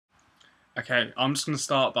Okay, I'm just going to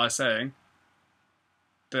start by saying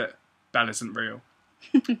that Belle isn't real.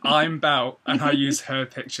 I'm Belle, and I use her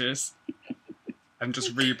pictures and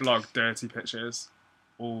just reblog dirty pictures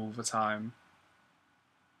all the time.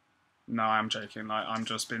 No, I'm joking. Like, I'm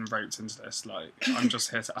just being roped into this. Like, I'm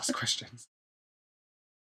just here to ask questions.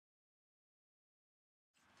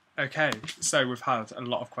 Okay, so we've had a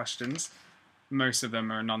lot of questions. Most of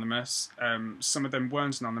them are anonymous. Some of them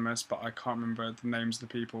weren't anonymous, but I can't remember the names of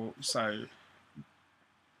the people. So,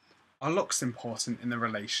 are looks important in the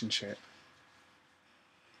relationship?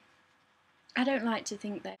 I don't like to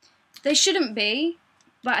think that. They shouldn't be,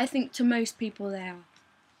 but I think to most people they are.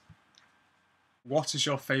 What is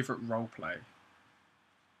your favourite roleplay?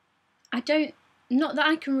 Not that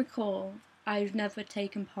I can recall, I've never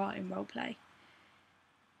taken part in roleplay.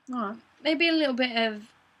 Alright. Maybe a little bit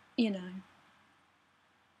of, you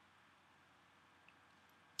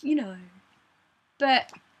know,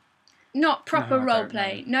 but not proper No, I don't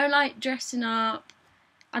roleplay. No, like dressing up.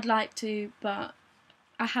 I'd like to, but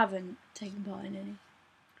I haven't taken part in any.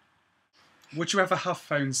 Would you ever have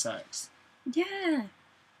phone sex? Yeah,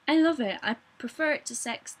 I love it. I prefer it to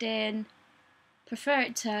sexting. Prefer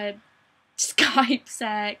it to Skype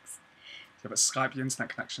sex. Yeah, but Skype, your internet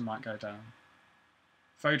connection might go down.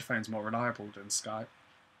 Vodafone's more reliable than Skype.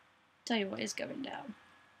 Tell you what is going down.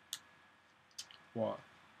 What?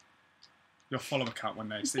 Your follower count when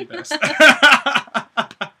they see this.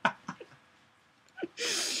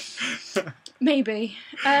 Maybe.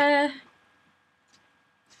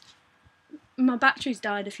 My battery's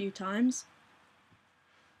died a few times.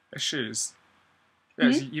 Issues. Yeah,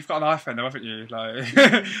 you've got an iPhone though, haven't you? Like,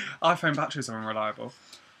 iPhone batteries are unreliable.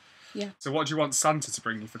 Yeah. So what do you want Santa to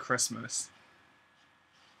bring you for Christmas?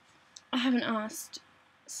 I haven't asked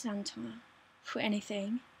Santa for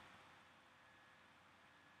anything.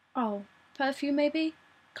 Oh, perfume maybe?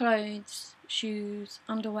 Clothes, shoes,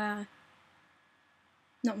 underwear.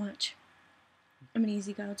 Not much. I'm an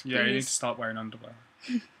easy girl to please. Yeah, you need to start wearing underwear.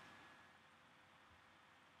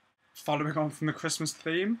 Following on from the Christmas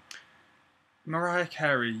theme, Mariah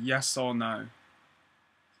Carey, yes or no?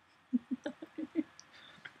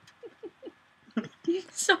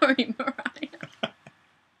 Sorry, Mariah.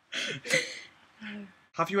 No.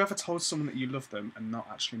 Have you ever told someone that you love them and not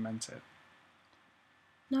actually meant it?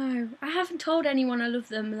 No, I haven't told anyone I love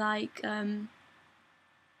them like, a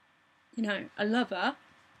lover.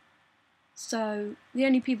 So the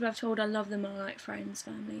only people I've told I love them are like friends,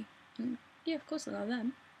 family. And yeah, of course I love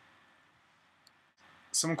them.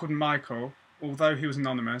 Someone called Michael, although he was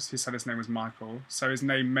anonymous, he said his name was Michael, so his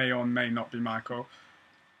name may or may not be Michael.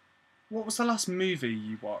 What was the last movie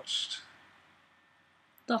you watched?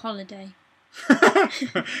 The Holiday. Okay.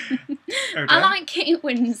 I like Kate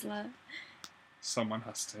Winslet. Someone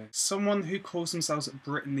has to. Someone who calls themselves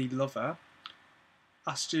Britney Lover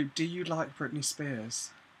asked you, do you like Britney Spears?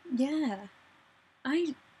 Yeah.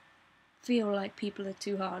 I feel like people are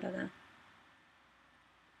too hard on her.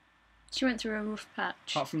 She went through a rough patch.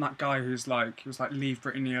 Apart from that guy he was like, leave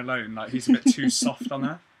Britney alone, like he's a bit too soft on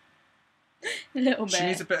her. A little bit. She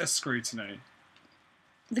needs a bit of scrutiny.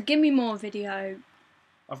 The Gimme More video.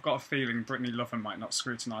 I've got a feeling Britney Lover might not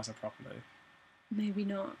scrutinise her properly. Maybe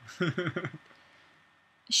not.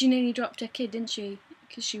 She nearly dropped her kid, didn't she?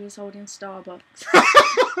 Because she was holding Starbucks.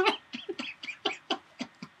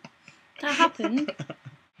 That happened.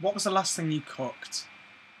 What was the last thing you cooked?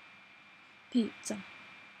 Pizza.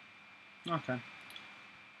 Okay.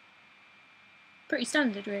 Pretty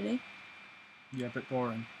standard, really. Yeah, a bit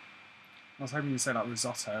boring. I was hoping you'd say like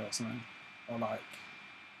risotto or something. Or like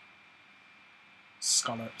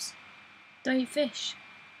scallops. Don't eat fish.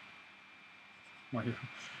 Well,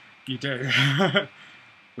 you do.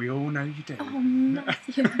 We all know you do. Oh,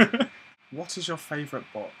 Matthew. What is your favourite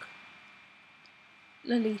book?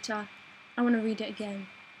 Lolita. I want to read it again.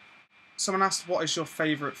 Someone asked, what is your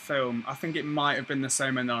favourite film? I think it might have been the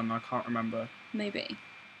same or none, I can't remember. Maybe.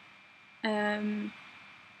 Beauty and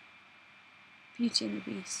the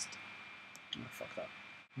Beast. Oh, fuck that.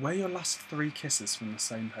 Were your last 3 kisses from the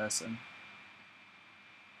same person?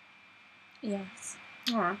 Yes.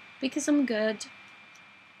 Alright. Because I'm good.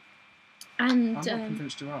 And I'm not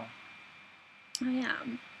convinced you are. I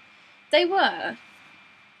am. They were.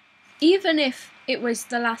 Even if it was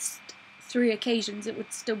the last 3 occasions, it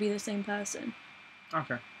would still be the same person.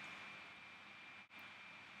 Okay.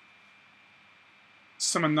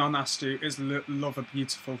 Someone non asked you, is love a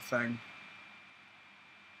beautiful thing?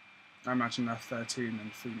 I imagine they're 13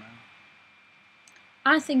 and female.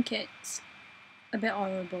 I think it's a bit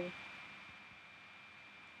horrible.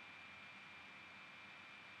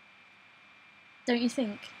 Don't you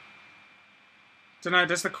think? Don't know,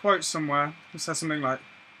 there's the quote somewhere. It says something like,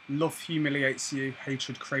 love humiliates you,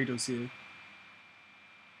 hatred cradles you.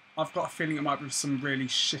 I've got a feeling it might be some really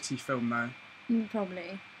shitty film though.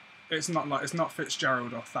 Probably. It's not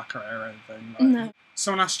Fitzgerald or Thackeray or anything. No.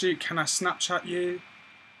 Someone asked you, can I Snapchat you?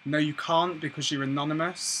 No, you can't because you're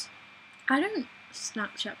anonymous. I don't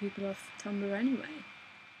Snapchat people off Tumblr anyway.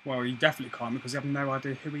 Well, you definitely can't because you have no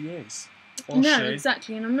idea who he is. Or No, she.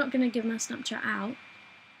 exactly, and I'm not going to give my Snapchat out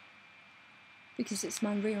because it's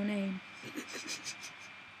my real name.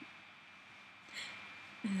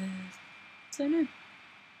 So no.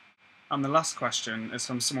 And the last question is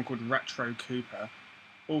from someone called Retro Cooper,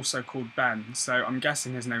 also called Ben, so I'm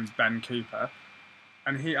guessing his name's Ben Cooper.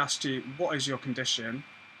 And he asked you, what is your condition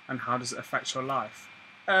and how does it affect your life?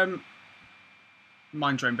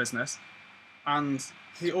 Mind your own business. And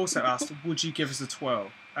he also asked, would you give us a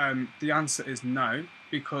twirl? The answer is no,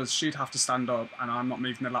 because she'd have to stand up and I'm not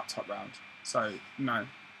moving the laptop round. So, no.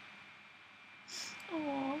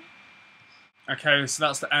 Aww. Okay, so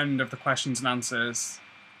that's the end of the questions and answers.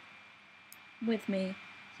 With me.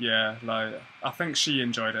 Yeah, I think she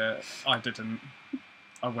enjoyed it. I didn't.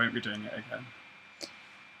 I won't be doing it again.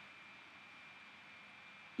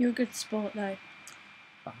 You're a good sport though.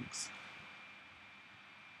 Thanks.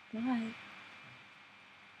 Bye.